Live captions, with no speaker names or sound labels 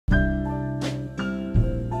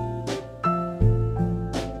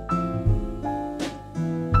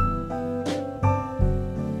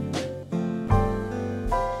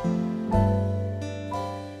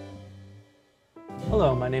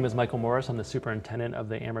name is Michael Morris. I'm the superintendent of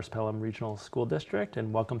the Amherst Regional School District,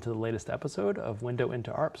 and welcome to the latest episode of Window into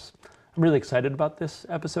ARPS. I'm really excited about this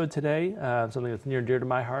episode today. Something that's near and dear to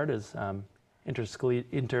my heart is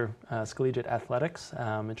intercollegiate athletics,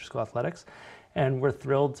 interschool athletics. And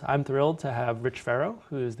I'm thrilled to have Rich Ferro,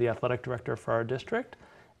 who is the athletic director for our district,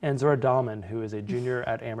 and Zora Dallman, who is a junior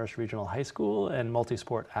at Amherst Regional High School and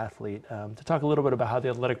multi-sport athlete, to talk a little bit about how the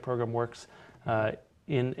athletic program works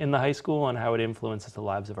in the high school and how it influences the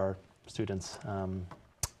lives of our students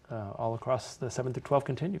all across the 7 through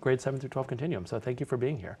 12 grade 7 through 12 continuum. So thank you for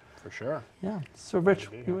being here. For sure. Yeah. So Rich,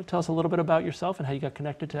 you want to tell us a little bit about yourself and how you got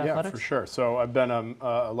connected to athletics? Yeah, for sure. So I've been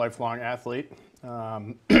a lifelong athlete.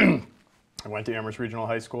 I went to Amherst Regional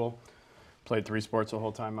High School, played 3 sports the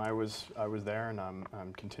whole time I was there,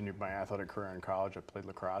 and continued my athletic career in college. I played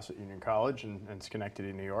lacrosse at Union College in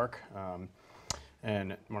Schenectady, New York.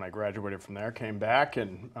 And when I graduated from there, came back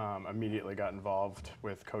and immediately got involved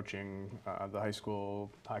with coaching the high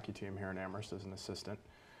school hockey team here in Amherst as an assistant.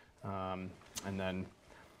 And then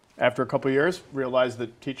after a couple of years, realized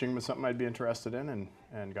that teaching was something I'd be interested in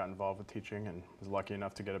and got involved with teaching and was lucky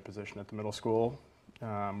enough to get a position at the middle school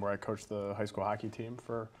where I coached the high school hockey team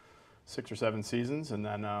for 6 or 7 seasons, and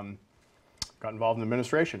then got involved in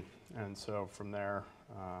administration. And so from there,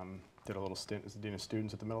 did a little stint as the dean of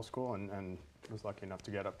students at the middle school and was lucky enough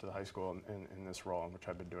to get up to the high school in this role, which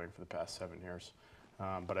I've been doing for the past 7 years.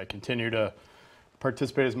 But I continue to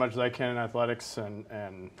participate as much as I can in athletics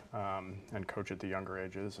and coach at the younger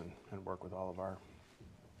ages and work with all of our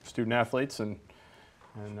student athletes and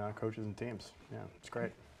coaches and teams. Yeah, it's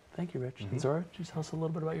great. Thank you, Rich. Mm-hmm. And Zora, could you tell us a little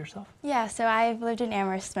bit about yourself? Yeah, so I've lived in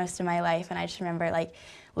Amherst most of my life, and I just remember, like,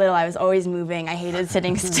 little, I was always moving. I hated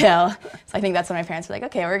sitting still. So I think that's when my parents were like,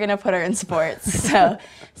 okay, we're going to put her in sports. So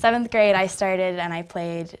 7th grade, I started, and I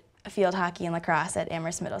played field hockey and lacrosse at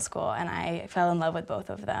Amherst Middle School, and I fell in love with both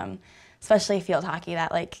of them, especially field hockey.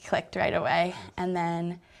 That, like, clicked right away. And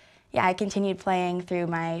then, yeah, I continued playing through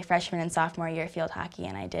my freshman and sophomore year field hockey,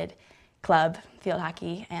 and I did club field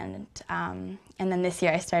hockey, and then this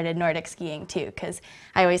year I started Nordic skiing too, because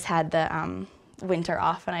I always had the winter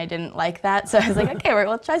off and I didn't like that, so I was like, okay,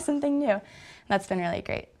 we'll try something new. And that's been really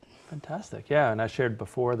great. Fantastic. Yeah, and I shared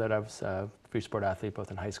before that I was a free sport athlete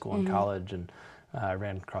both in high school and college, and I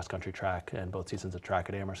ran cross-country track and both seasons of track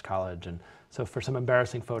at Amherst College. And so for some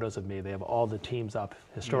embarrassing photos of me, they have all the teams up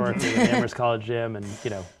historically in Amherst College gym, and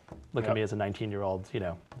look at me as a 19-year-old,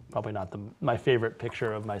 probably not my favorite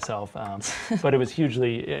picture of myself, but it was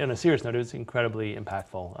hugely, on a serious note, it was incredibly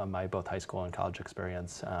impactful on my both high school and college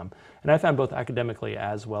experience. And I found both academically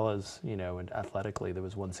as well as, and athletically, there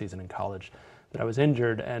was one season in college that I was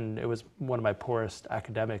injured, and it was one of my poorest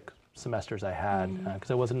academic semesters I had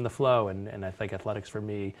because I wasn't in the flow, and I think athletics for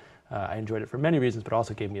me, I enjoyed it for many reasons, but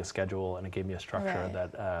also gave me a schedule and it gave me a structure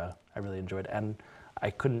that I really enjoyed. And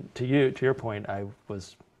I couldn't, to your point, I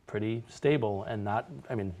was pretty stable and not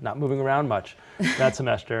moving around much that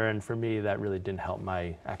semester, and for me that really didn't help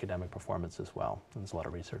my academic performance as well. There's a lot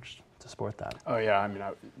of research to support that. Oh yeah,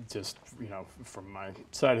 I just from my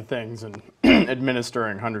side of things and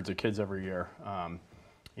administering hundreds of kids every year,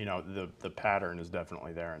 the pattern is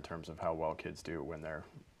definitely there in terms of how well kids do when they're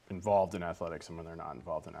involved in athletics and when they're not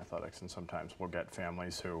involved in athletics. And sometimes we'll get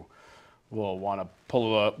families who will want to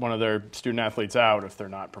pull one of their student athletes out if they're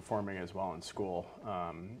not performing as well in school.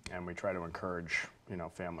 And we try to encourage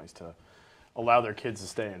families to allow their kids to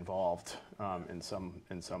stay involved in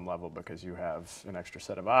some level, because you have an extra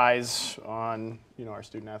set of eyes on our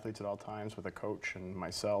student athletes at all times with a coach and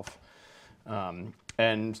myself.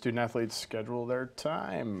 And student athletes schedule their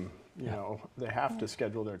time. They have to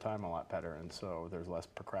schedule their time a lot better, and so there's less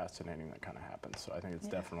procrastinating that kind of happens. So I think it's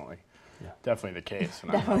definitely the case.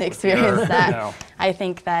 And definitely experienced that. I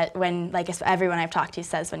think that when, everyone I've talked to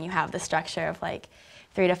says when you have the structure of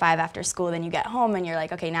 3 to 5 after school, then you get home and you're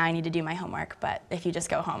like, okay, now I need to do my homework. But if you just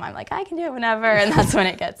go home, I'm like, I can do it whenever, and that's when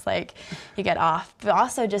it gets you get off. But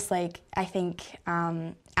also just I think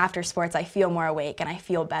after sports I feel more awake and I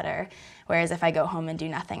feel better. Whereas if I go home and do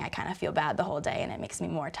nothing, I kind of feel bad the whole day, and it makes me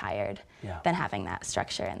more tired than having that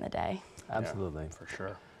structure in the day. Absolutely. Yeah, for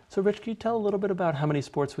sure. So Rich, can you tell a little bit about how many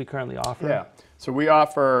sports we currently offer? Yeah, so we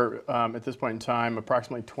offer, at this point in time,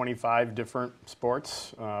 approximately 25 different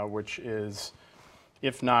sports, which is,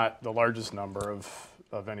 if not the largest number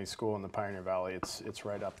of any school in the Pioneer Valley, it's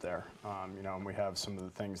right up there. And we have some of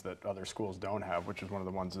the things that other schools don't have, which is one of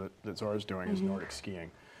the ones that Zora's doing is Nordic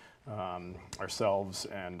skiing. Ourselves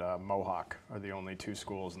and Mohawk are the only two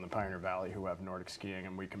schools in the Pioneer Valley who have Nordic skiing,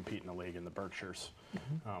 and we compete in a league in the Berkshires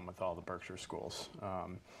with all the Berkshire schools.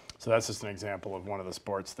 So that's just an example of one of the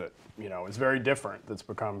sports that, you know, is very different, that's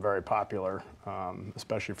become very popular,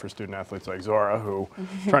 especially for student athletes like Zora, who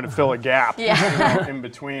trying to fill a gap you know, in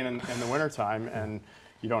between in the wintertime, and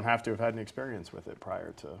you don't have to have had any experience with it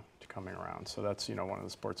prior to coming around. So that's, you know, one of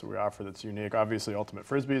the sports that we offer that's unique. Obviously, Ultimate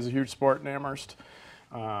Frisbee is a huge sport in Amherst.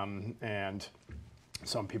 And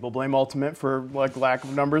some people blame Ultimate for like lack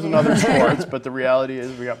of numbers in other sports, but the reality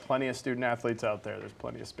is we got plenty of student athletes out there. There's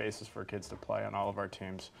plenty of spaces for kids to play on all of our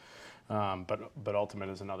teams. But Ultimate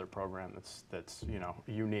is another program that's you know,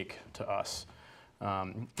 unique to us.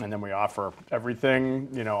 And then we offer everything,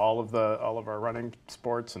 you know, all of our running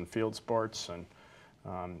sports and field sports and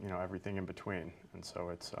you know, everything in between. And so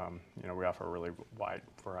it's you know, we offer a really wide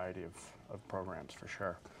variety of programs for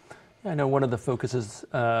sure. I know one of the focuses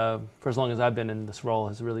for as long as I've been in this role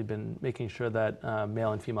has really been making sure that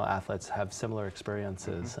male and female athletes have similar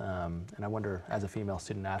experiences. And I wonder, as a female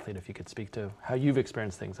student athlete, if you could speak to how you've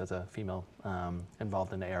experienced things as a female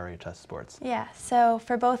involved in ARHS sports. Yeah, so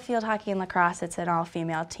for both field hockey and lacrosse, it's an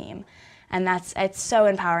all-female team. And it's so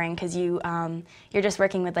empowering because you're just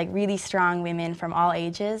working with like really strong women from all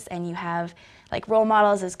ages, and you have like role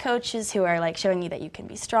models as coaches who are like showing you that you can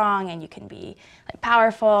be strong and you can be like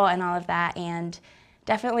powerful and all of that. And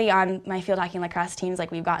definitely on my field hockey and lacrosse teams,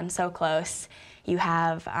 like we've gotten so close. You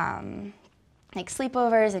have like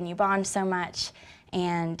sleepovers and you bond so much.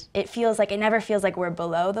 And it never feels like we're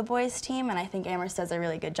below the boys team, and I think Amherst does a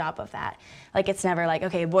really good job of that. Like it's never like,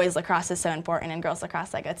 okay, boys lacrosse is so important and girls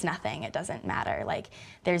lacrosse, like it's nothing, it doesn't matter. Like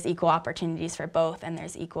there's equal opportunities for both, and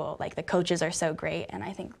there's equal, like the coaches are so great, and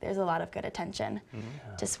I think there's a lot of good attention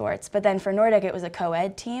to sports. But then for Nordic, it was a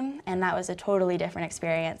co-ed team, and that was a totally different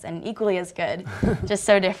experience and equally as good, just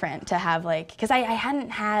so different to have like, because I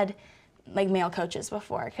hadn't had like male coaches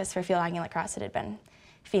before, because for field hockey and lacrosse it had been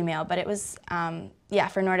female, but it was, yeah,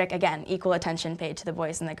 for Nordic, again, equal attention paid to the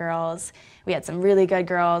boys and the girls. We had some really good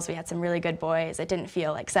girls, we had some really good boys. It didn't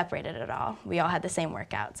feel like separated at all. We all had the same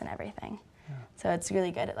workouts and everything. Yeah. So it's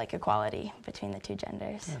really good at like equality between the two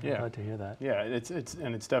genders. Yeah, I'm glad to hear that. Yeah,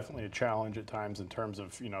 it's definitely a challenge at times in terms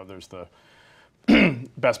of, you know, there's the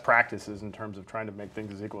best practices in terms of trying to make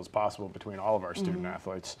things as equal as possible between all of our student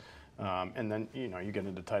athletes. And then, you know, you get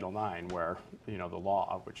into Title IX where, you know, the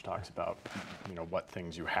law, which talks about, you know, what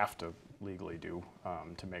things you have to legally do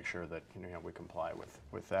to make sure that, you know, we comply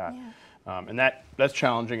with that. Yeah. And that's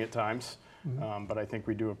challenging at times, but I think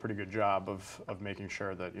we do a pretty good job of making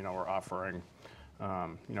sure that, you know, we're offering,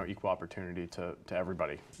 you know, equal opportunity to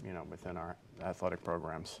everybody, you know, within our athletic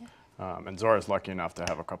programs. Yeah. And Zora's lucky enough to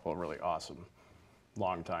have a couple of really awesome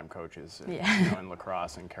longtime coaches in, you know, in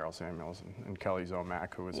lacrosse, and Carol Samuels and Kelly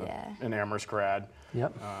Zomack, who was an Amherst grad.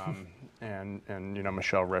 Yep. And you know,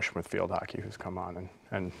 Michelle Risch with field hockey, who's come on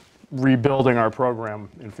and rebuilding our program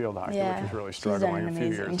in field hockey, which was really struggling a few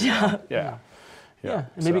years ago. Yeah. Yeah,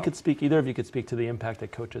 and maybe either of you could speak to the impact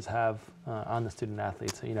that coaches have on the student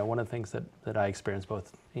athletes. You know, one of the things that I experienced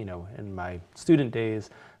both, you know, in my student days,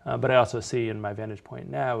 but I also see in my vantage point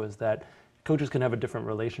now is that coaches can have a different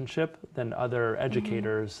relationship than other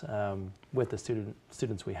educators with the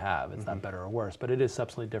students we have. It's not better or worse, but it is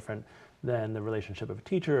substantially different than the relationship of a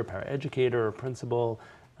teacher, a paraeducator, or principal.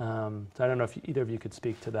 So I don't know if either of you could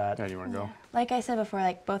speak to that. Yeah, you want to go? Like I said before,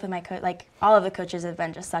 like both of my all of the coaches have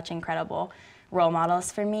been just such incredible role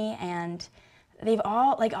models for me, and they've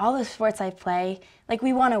all, like all the sports I play, like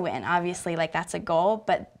we want to win, obviously, like that's a goal,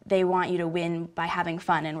 but they want you to win by having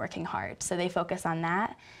fun and working hard. So they focus on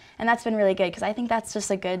that. And that's been really good, because I think that's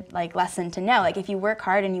just a good like lesson to know. Like if you work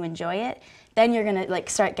hard and you enjoy it, then you're gonna like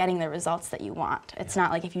start getting the results that you want. It's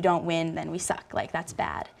not like if you don't win, then we suck. Like that's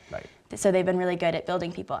bad. Right. So they've been really good at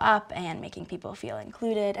building people up and making people feel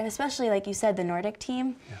included. And especially, like you said, the Nordic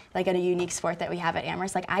team, like a unique sport that we have at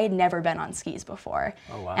Amherst. Like I had never been on skis before.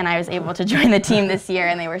 Oh, wow. And I was able to join the team this year,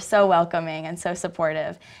 and they were so welcoming and so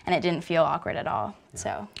supportive, and it didn't feel awkward at all.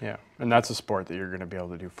 So. Yeah. And that's a sport that you're going to be able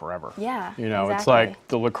to do forever. Yeah. You know, it's like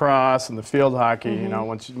the lacrosse and the field hockey, you know,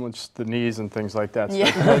 once the knees and things like that start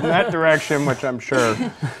to head in that direction, which I'm sure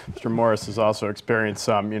Mr. Morris has also experienced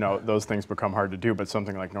some, you know, those things become hard to do, but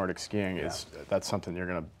something like Nordic skiing that's something you're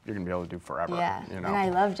going to be able to do forever. Yeah. You know? And I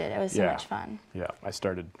loved it. It was so much fun. Yeah. I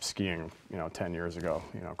started skiing, you know, 10 years ago,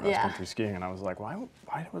 you know, cross country skiing, and I was like, why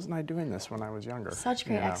wasn't I doing this when I was younger? Such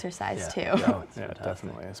great exercise too. Yeah, it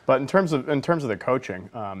definitely is. But in terms of the coaching,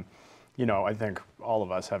 you know, I think all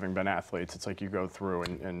of us, having been athletes, it's like you go through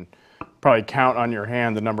and probably count on your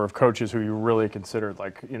hand the number of coaches who you really considered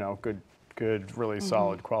like, you know, good good, really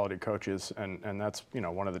solid quality coaches, and that's, you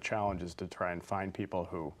know, one of the challenges, to try and find people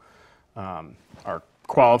who are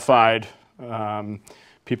qualified,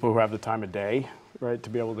 people who have the time of day, right, to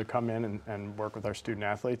be able to come in and work with our student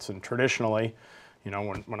athletes. And traditionally, you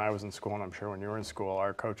know, when I was in school, and I'm sure when you were in school,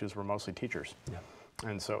 our coaches were mostly teachers. Yeah.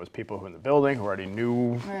 And so it was people who in the building who already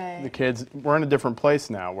knew the kids. We're in a different place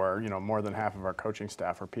now where, you know, more than half of our coaching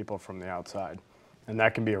staff are people from the outside. And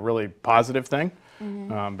that can be a really positive thing,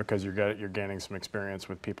 because you're gaining some experience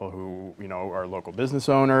with people who, you know, are local business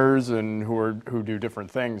owners and who do different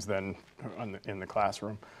things than in the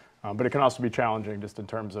classroom. But it can also be challenging just in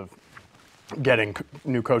terms of getting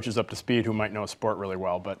new coaches up to speed who might know a sport really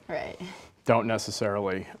well, but don't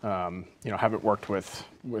necessarily, you know, haven't worked with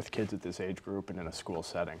kids at this age group and in a school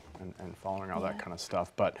setting and following all that kind of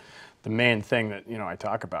stuff. But the main thing that, you know, I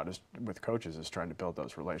talk about is with coaches is trying to build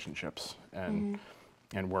those relationships and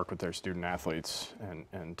work with their student athletes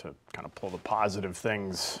and to kind of pull the positive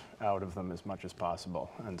things out of them as much as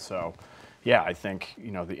possible. And so, yeah, I think,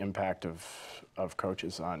 you know, the impact of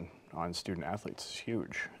coaches on student athletes is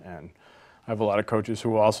huge. And I have a lot of coaches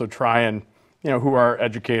who also try and, you know, who are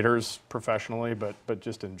educators professionally, but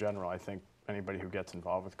just in general, I think anybody who gets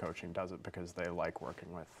involved with coaching does it because they like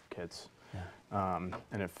working with kids. And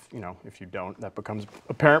if you don't, that becomes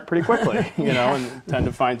apparent pretty quickly, you know, and tend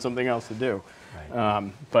to find something else to do.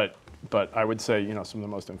 But I would say, you know, some of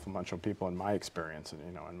the most influential people in my experience and,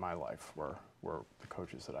 you know, in my life were the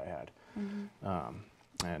coaches that I had.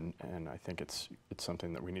 And I think it's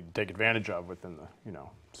something that we need to take advantage of within the, you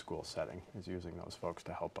know, school setting, is using those folks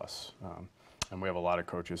to help us. And we have a lot of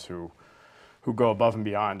coaches who go above and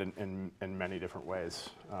beyond in many different ways.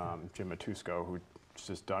 Jim Matusko, who's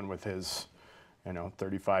just done with his, you know,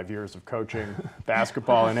 35 years of coaching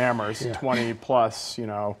basketball in Amherst, 20 plus, you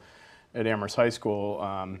know, at Amherst High School.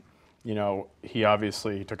 You know, he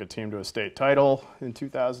took a team to a state title in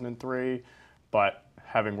 2003, but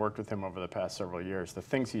having worked with him over the past several years, the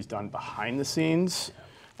things he's done behind the scenes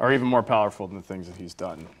are even more powerful than the things that he's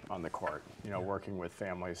done on the court. You know, working with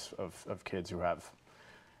families of kids who have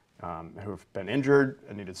been injured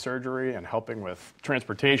and needed surgery, and helping with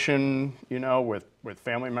transportation, you know, with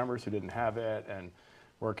family members who didn't have it, and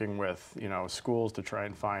working with, you know, schools to try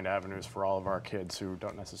and find avenues for all of our kids who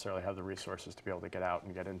don't necessarily have the resources to be able to get out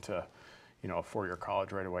and get into, you know, a four-year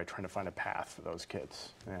college right away, trying to find a path for those kids.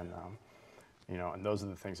 And you know, and those are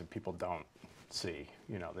the things that people don't see.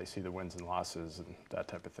 You know, they see the wins and losses and that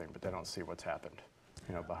type of thing, but they don't see what's happened,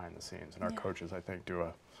 you know, behind the scenes. And our coaches, I think, do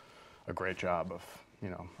a great job of, you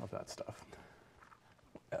know, of that stuff.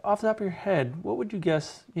 Off the top of your head, what would you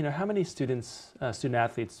guess, you know, how many students, student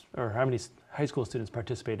athletes, or how many high school students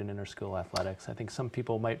participate in inter-school athletics? I think some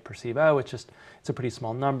people might perceive, oh, it's a pretty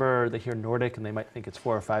small number. They hear Nordic and they might think it's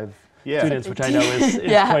 4 or 5 students, which I know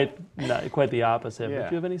is quite the opposite. But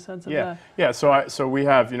do you have any sense of that? Yeah, so we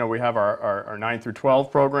have, you know, we have our 9 through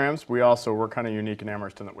 12 programs. We're kind of unique in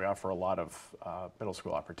Amherst in that we offer a lot of middle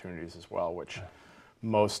school opportunities as well, which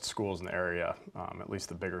most schools in the area, at least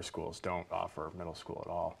the bigger schools, don't offer middle school at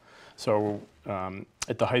all. So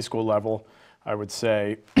at the high school level, I would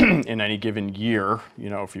say in any given year, you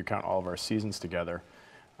know, if you count all of our seasons together,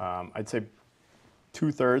 I'd say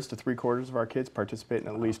 2/3 to 3/4 of our kids participate in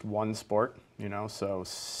at least one sport, you know, so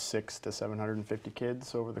 600 to 750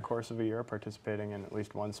 kids over the course of a year participating in at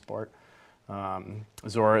least one sport.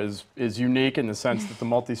 Zora is unique in the sense that the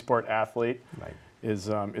multi-sport athlete is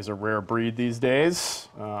a rare breed these days,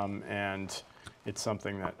 and it's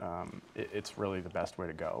something that it's really the best way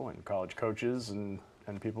to go. And college coaches and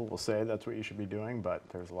people will say that's what you should be doing, but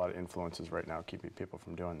there's a lot of influences right now keeping people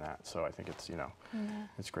from doing that. So I think it's, you know,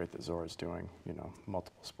 it's great that Zora's doing, you know,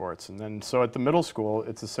 multiple sports. And then so at the middle school,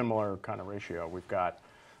 it's a similar kind of ratio. We've got,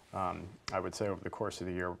 I would say over the course of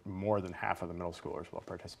the year, more than half of the middle schoolers will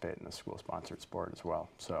participate in a school-sponsored sport as well.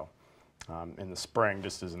 So in the spring,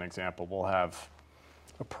 just as an example, we'll have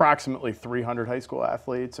approximately 300 high school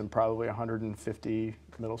athletes and probably 150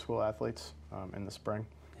 middle school athletes in the spring.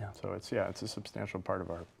 So it's a substantial part of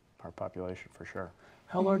our population for sure.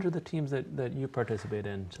 How large are the teams that you participate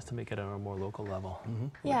in, just to make it on a more local level?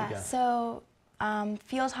 So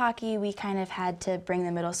field hockey, we kind of had to bring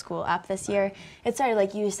the middle school up this year. It started,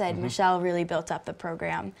 like you said, Michelle really built up the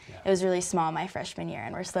program. It was really small my freshman year,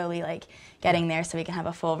 and we're slowly like getting there so we can have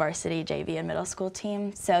a full varsity JV and middle school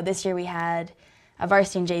team. So this year we had a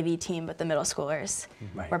varsity and JV team, but the middle schoolers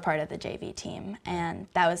were part of the JV team. And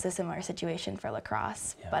that was a similar situation for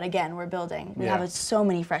lacrosse. But again, we're building. We have so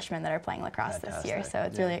many freshmen that are playing lacrosse this year, so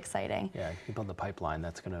it's really exciting. Yeah, you build the pipeline,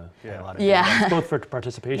 that's going to pay a lot of benefits, both for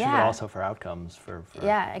participation, but also for outcomes.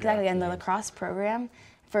 Yeah, exactly. And the lacrosse program,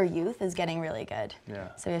 for youth is getting really good.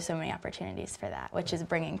 Yeah. So we have so many opportunities for that, which is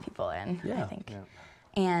bringing people in, I think. Yeah.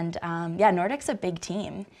 And yeah, Nordic's a big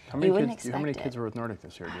team. How You wouldn't many expect kids were with Nordic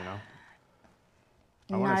this year, do you know?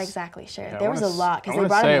 Not exactly sure. Yeah, there was a lot, because they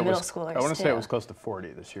brought in middle schoolers, I want to too. say it was close to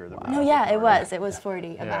 40 this year. That we No, had yeah, with it Nordic. was. It was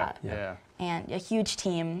 40 about. Yeah. And a huge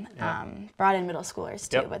team, Yeah. brought in middle schoolers,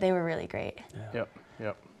 too, Yep. but they were really great. Yep.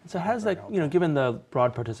 So how does that, given the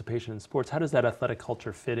broad participation in sports, how does that athletic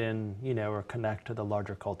culture fit in, or connect to the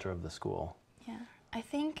larger culture of the school? Yeah, I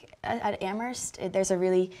think at Amherst, there's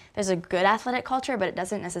a good athletic culture, but it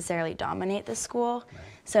doesn't necessarily dominate the school. Right.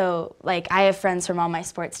 So, like, I have friends from all my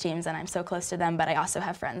sports teams, and I'm so close to them, but I also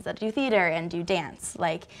have friends that do theater and do dance.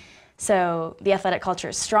 So the athletic culture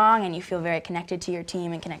is strong, and you feel very connected to your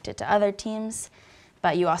team and connected to other teams,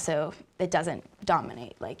 but it doesn't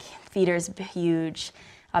dominate. Like, theater's huge,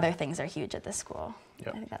 other things are huge at the school. Yep.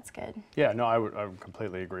 I think that's good. Yeah, no, I would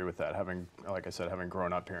completely agree with that. Like I said, having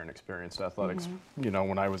grown up here and experienced athletics,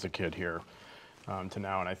 when I was a kid here to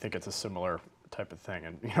now, and I think it's a similar type of thing.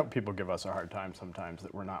 And people give us a hard time sometimes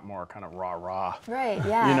that we're not more kind of rah-rah. Right,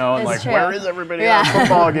 yeah. And like, true. where is everybody at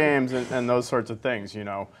football games and those sorts of things,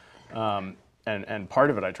 And part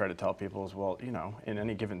of it I try to tell people is, well, in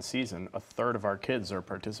any given season, a third of our kids are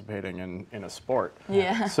participating in a sport.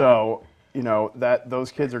 Yeah. So, that those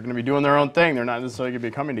kids are going to be doing their own thing. They're not necessarily going to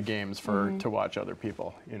be coming to games to watch other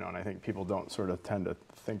people, and I think people don't sort of tend to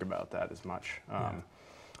think about that as much.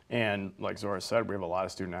 And like Zora said, we have a lot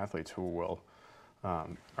of student athletes who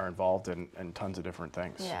are involved in tons of different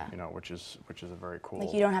things, which is a very cool.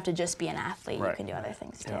 Like, you don't have to just be an athlete, Right. you can do other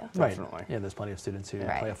things too. Yeah. Right. Definitely. Yeah, there's plenty of students who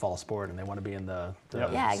Right. play a fall sport and they want to be in the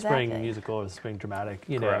Yeah, spring exactly. musical or the spring dramatic,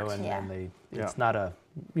 Correct. and Yeah. it's not a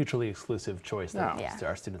mutually exclusive choice that No. Yeah.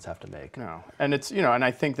 our students have to make. No, and it's and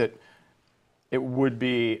I think that it would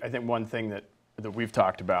be. I think one thing that we've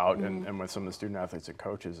talked about and with some of the student athletes and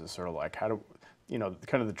coaches is sort of like how do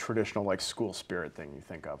kind of the traditional like school spirit thing you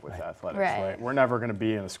think of with athletics. Right. We're never going to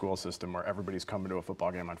be in a school system where everybody's coming to a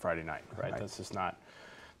football game on Friday night, right? That's just not.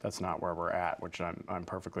 That's not where we're at, which I'm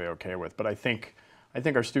perfectly okay with. But I think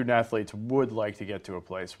our student athletes would like to get to a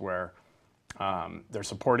place where they're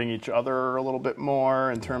supporting each other a little bit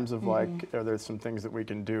more in terms of like, are there some things that we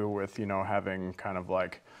can do with, having kind of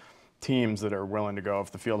like teams that are willing to go,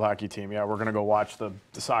 if the field hockey team, we're going to go watch the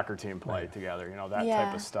soccer team play together, that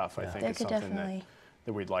type of stuff, I think That is could something definitely.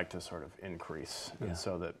 that we'd like to sort of increase, and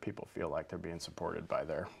so that people feel like they're being supported by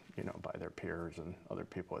their, by their peers and other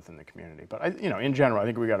people within the community. But in general, I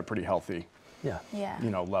think we got a pretty healthy, Yeah.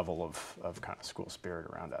 level of kind of school spirit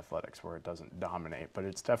around athletics where it doesn't dominate, but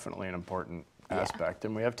it's definitely an important aspect.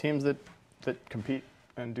 And we have teams that compete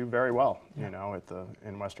and do very well,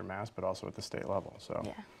 in Western Mass, but also at the state level. So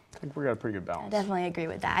I think we got a pretty good balance. I definitely agree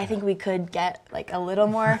with that. I think we could get like a little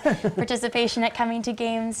more participation at coming to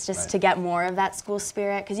games just to get more of that school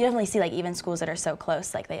spirit, because you definitely see like even schools that are so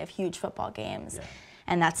close, like they have huge football games.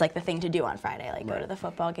 And that's like the thing to do on Friday, like go to the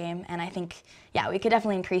football game. And I think, we could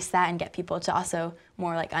definitely increase that and get people to also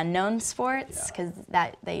more like unknown sports, because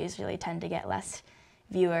that they usually tend to get less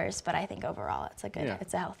viewers. But I think overall it's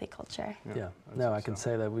it's a healthy culture. Yeah. No, I can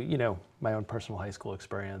say that we, my own personal high school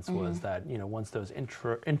experience was that, once those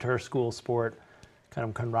inter-school sport kind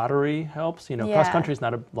of camaraderie helps, cross country is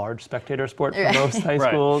not a large spectator sport for most high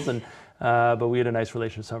schools, and but we had a nice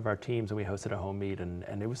relationship with some of our teams, and we hosted a home meet,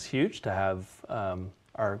 and it was huge to have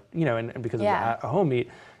our, and because of a home meet,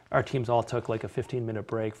 our teams all took like a 15-minute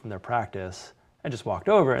break from their practice and just walked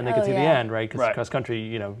over, and they could see the end, right? Because cross country,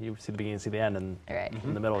 you see the beginning, see the end, and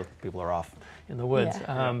in the middle, people are off in the woods.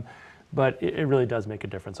 But it really does make a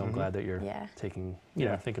difference. I'm glad that you're taking,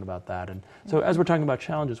 thinking about that. And so, as we're talking about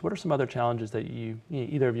challenges, what are some other challenges that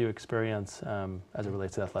either of you experience as it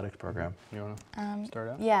relates to the athletics program? You want to start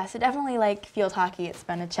out? Yeah, so definitely like field hockey, it's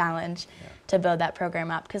been a challenge to build that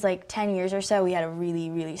program up, because like 10 years or so, we had a really,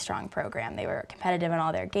 really strong program. They were competitive in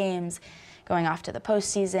all their games, going off to the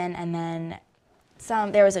postseason, and then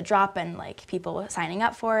there was a drop in like people signing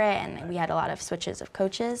up for it, and we had a lot of switches of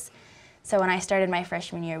coaches. So when I started my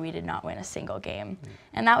freshman year, we did not win a single game.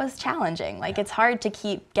 And that was challenging. Like, it's hard to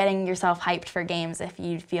keep getting yourself hyped for games if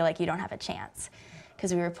you feel like you don't have a chance.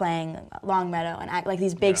 Because we were playing Longmeadow and like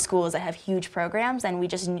these big schools that have huge programs, and we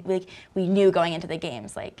just we knew going into the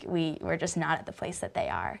games, like we were just not at the place that they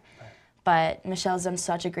are. But Michelle's done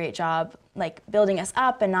such a great job, like building us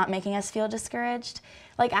up and not making us feel discouraged.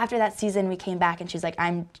 Like after that season, we came back and she's like,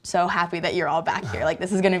 I'm so happy that you're all back here. Like,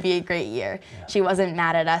 this is gonna be a great year. She wasn't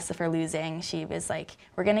mad at us for losing. She was like,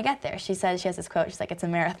 we're gonna get there. She says, she has this quote, she's like, it's a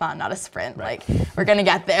marathon, not a sprint. Like, we're gonna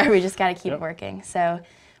get there. We just gotta keep working. So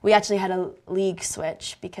we actually had a league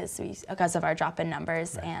switch because of our drop in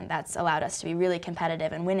numbers, and that's allowed us to be really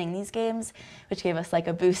competitive and winning these games, which gave us like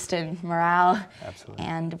a boost in morale. Absolutely.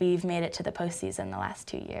 And we've made it to the postseason the last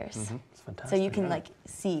 2 years. It's fantastic. So you can like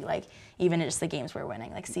see, like, even just the games we're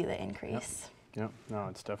winning, like see the increase. Yep. No,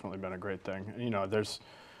 it's definitely been a great thing. You know, there's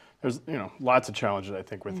lots of challenges, I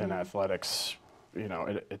think, within athletics, you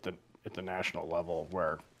know, at the national level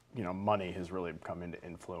where, you know, money has really come in to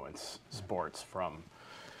influence sports from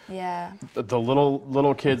the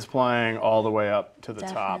little kids playing all the way up to the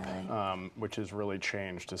top, which has really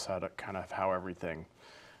changed just how everything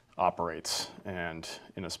operates. And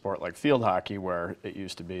in a sport like field hockey, where it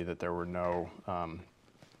used to be that there were no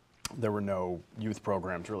youth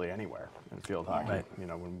programs really anywhere in field hockey. Right. You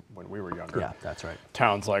know, when we were younger. Yeah, that's right.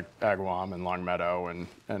 Towns like Agawam and Longmeadow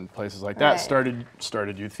and places like that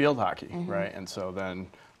started youth field hockey, right? And so then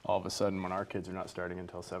all of a sudden, when our kids are not starting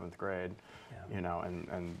until 7th grade, you know,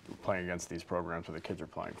 and playing against these programs where the kids are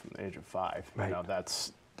playing from the age of 5, you know,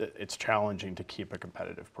 it's challenging to keep a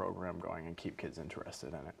competitive program going and keep kids interested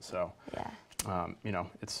in it. So, you know,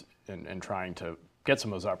 it's in trying to get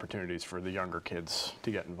some of those opportunities for the younger kids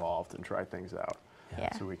to get involved and try things out.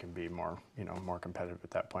 So we can be more, you know, more competitive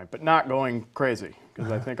at that point, but not going crazy,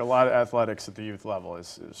 because I think a lot of athletics at the youth level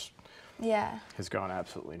has gone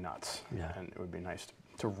absolutely nuts. And it would be nice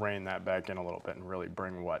to rein that back in a little bit and really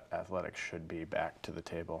bring what athletics should be back to the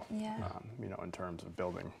table. You know, in terms of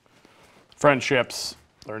building friendships,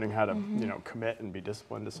 learning how to, you know, commit and be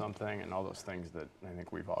disciplined to something, and all those things that I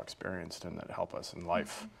think we've all experienced and that help us in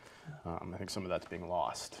life. I think some of that's being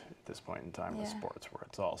lost at this point in time with sports, where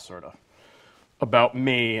it's all sort of about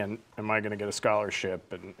me and am I going to get a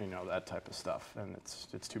scholarship and, you know, that type of stuff. And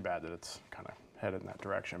it's too bad that it's kind of headed in that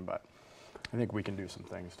direction, but I think we can do some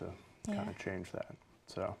things to kind of change that.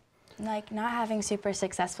 So, like, not having super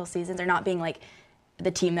successful seasons or not being like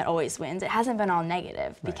the team that always wins, it hasn't been all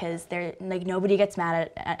negative, because they're like, nobody gets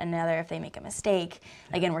mad at another if they make a mistake.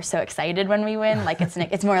 Again, we're so excited when we win. Like,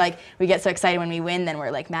 it's more like we get so excited when we win than we're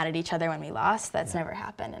like mad at each other when we lost. That's never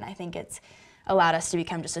happened, and I think it's allowed us to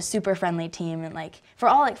become just a super friendly team. And like for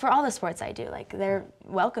all the sports I do, like, they're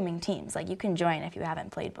welcoming teams. Like, you can join if you haven't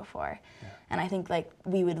played before. And I think like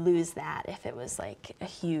we would lose that if it was like a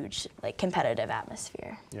huge like competitive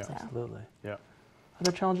atmosphere. So. Absolutely. Yeah.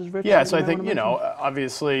 Other challenges, Richard? Yeah, so I think, you know,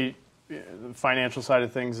 obviously the financial side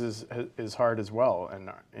of things is hard as well. And,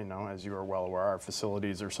 you know, as you are well aware, our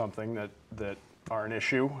facilities are something that are an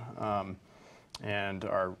issue. And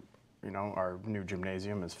our new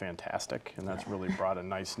gymnasium is fantastic, and that's really brought a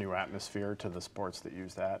nice new atmosphere to the sports that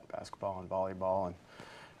use that, basketball and volleyball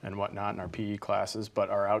and whatnot, in our PE classes. But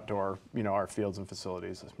our outdoor, you know, our fields and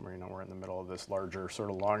facilities, you know, we're in the middle of this larger sort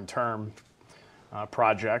of long-term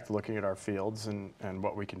project, looking at our fields and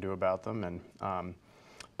what we can do about them. And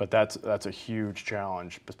but that's a huge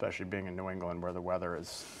challenge, especially being in New England, where the weather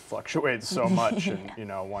fluctuates so much. And, you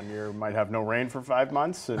know, one year we might have no rain for 5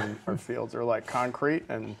 months, and our fields are like concrete.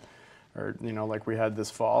 Or, you know, like we had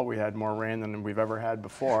this fall, we had more rain than we've ever had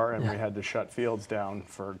before, and we had to shut fields down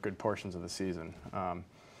for good portions of the season.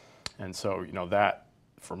 And so, you know, that,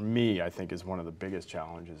 for me, I think is one of the biggest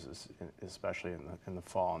challenges, especially in the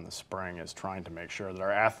fall and the spring, is trying to make sure that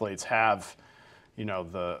our athletes have, you know,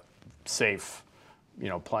 the safe, you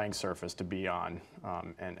know, playing surface to be on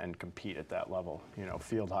and compete at that level. You know,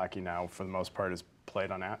 field hockey now, for the most part, is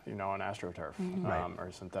played on, you know, on AstroTurf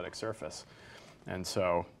or synthetic surface. And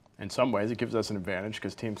so, in some ways, it gives us an advantage,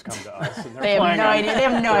 because teams come to us and they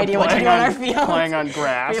have no idea what to do on our field. Playing on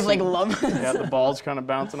grass. We have like lumps. Yeah, the ball's kind of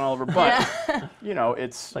bouncing all over. But you know,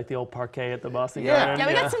 it's like the old parquet at the Boston Garden. Yeah,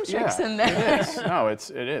 we got some tricks in there. It is. No,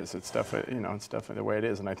 it is. It's definitely, you know, it's definitely the way it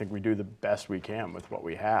is, and I think we do the best we can with what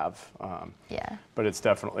we have. But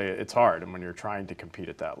it's hard, and when you're trying to compete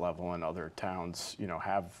at that level, and other towns, you know,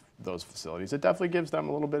 have those facilities, it definitely gives them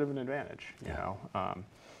a little bit of an advantage. You know.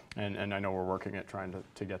 And I know we're working at trying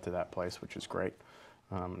to get to that place, which is great.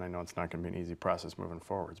 And I know it's not going to be an easy process moving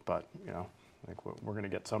forwards, but, you know, I think we're going to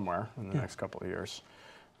get somewhere in the next couple of years.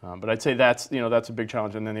 But I'd say that's a big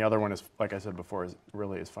challenge. And then the other one is, like I said before,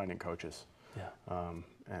 is finding coaches.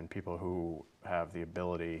 And people who have the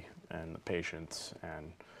ability and the patience and,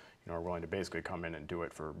 you know, are willing to basically come in and do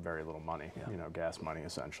it for very little money, you know, gas money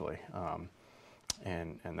essentially.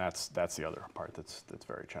 And that's the other part that's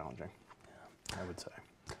very challenging, I would say.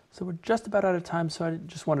 So we're just about out of time, so I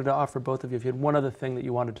just wanted to offer both of you, if you had one other thing that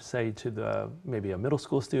you wanted to say to maybe a middle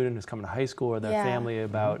school student who's coming to high school, or their family,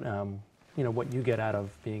 about you know, what you get out of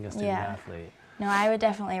being a student athlete. No, I would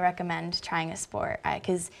definitely recommend trying a sport,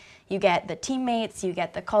 because you get the teammates, you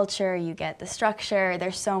get the culture, you get the structure.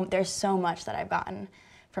 There's so much that I've gotten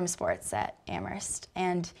from sports at Amherst.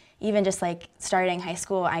 And even just like starting high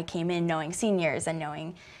school, I came in knowing seniors and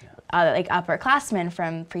knowing like upperclassmen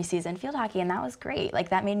from preseason field hockey, and that was great. Like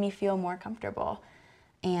that made me feel more comfortable.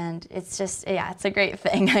 And it's just, yeah, it's a great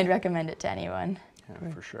thing. I'd recommend it to anyone.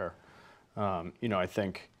 Yeah, for sure. You know, I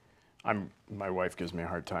think my wife gives me a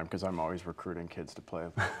hard time because I'm always recruiting kids to play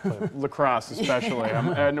lacrosse, especially.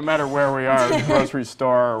 No matter where we are, the grocery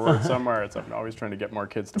store or we're somewhere, I'm always trying to get more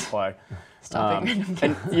kids to play. Stopping random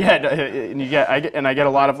kids. And yeah, and I get a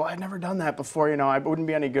lot of, well, I've never done that before. You know, I wouldn't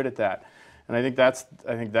be any good at that. And I think that's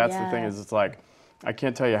the thing is it's like, I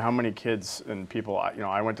can't tell you how many kids and people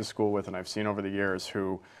I went to school with and I've seen over the years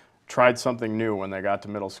who tried something new when they got to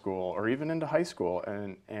middle school or even into high school,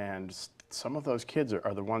 and some of those kids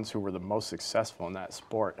are the ones who were the most successful in that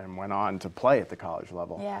sport and went on to play at the college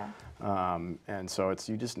level. Yeah. And so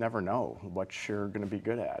you just never know what you're going to be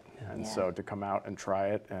good at. And so to come out and try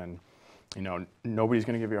it, and nobody's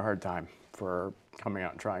going to give you a hard time for coming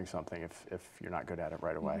out and trying something if you're not good at it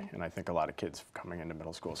right away. Mm-hmm. And I think a lot of kids coming into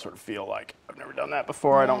middle school sort of feel like, I've never done that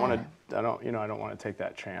before. Yeah. I don't want to take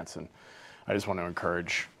that chance. And I just want to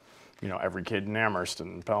encourage every kid in Amherst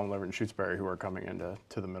and Pelham, Liberty, and Shutesbury who are coming into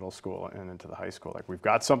the middle school and into the high school. Like, we've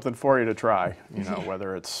got something for you to try,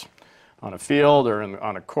 whether it's on a field or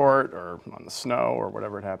on a court or on the snow or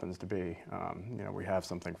whatever it happens to be. We have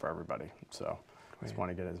something for everybody. So I just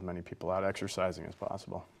want to get as many people out exercising as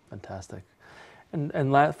possible. Fantastic.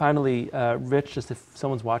 And finally, Rich, just if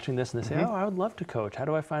someone's watching this and they say, oh, I would love to coach, how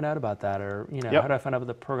do I find out about that? Or, how do I find out about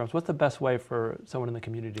the programs? What's the best way for someone in the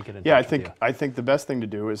community to get in touch with you? I think the best thing to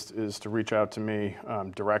do is to reach out to me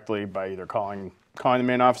directly by either calling the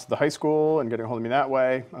main office of the high school and getting a hold of me that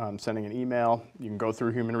way, sending an email. You can go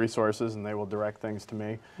through Human Resources and they will direct things to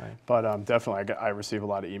me. Right. But definitely, I receive a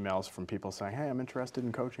lot of emails from people saying, hey, I'm interested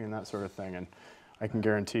in coaching and that sort of thing. And I can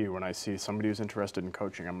guarantee you when I see somebody who's interested in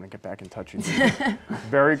coaching, I'm going to get back in touch with you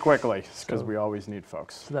very quickly because we always need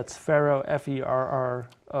folks. So that's Ferro, Ferror,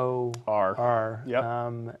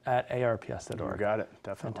 at ARPS.org. You got it,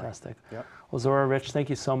 definitely. Fantastic. Yep. Well, Zora, Rich, thank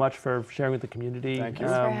you so much for sharing with the community. Thank you.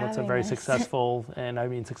 It's a very successful, and I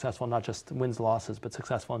mean successful not just wins, losses, but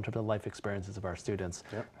successful in terms of life experiences of our students,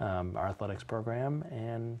 our athletics program.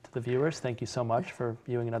 And to the viewers, thank you so much for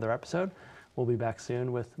viewing another episode. We'll be back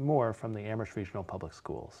soon with more from the Amherst Regional Public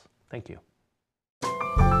Schools. Thank you.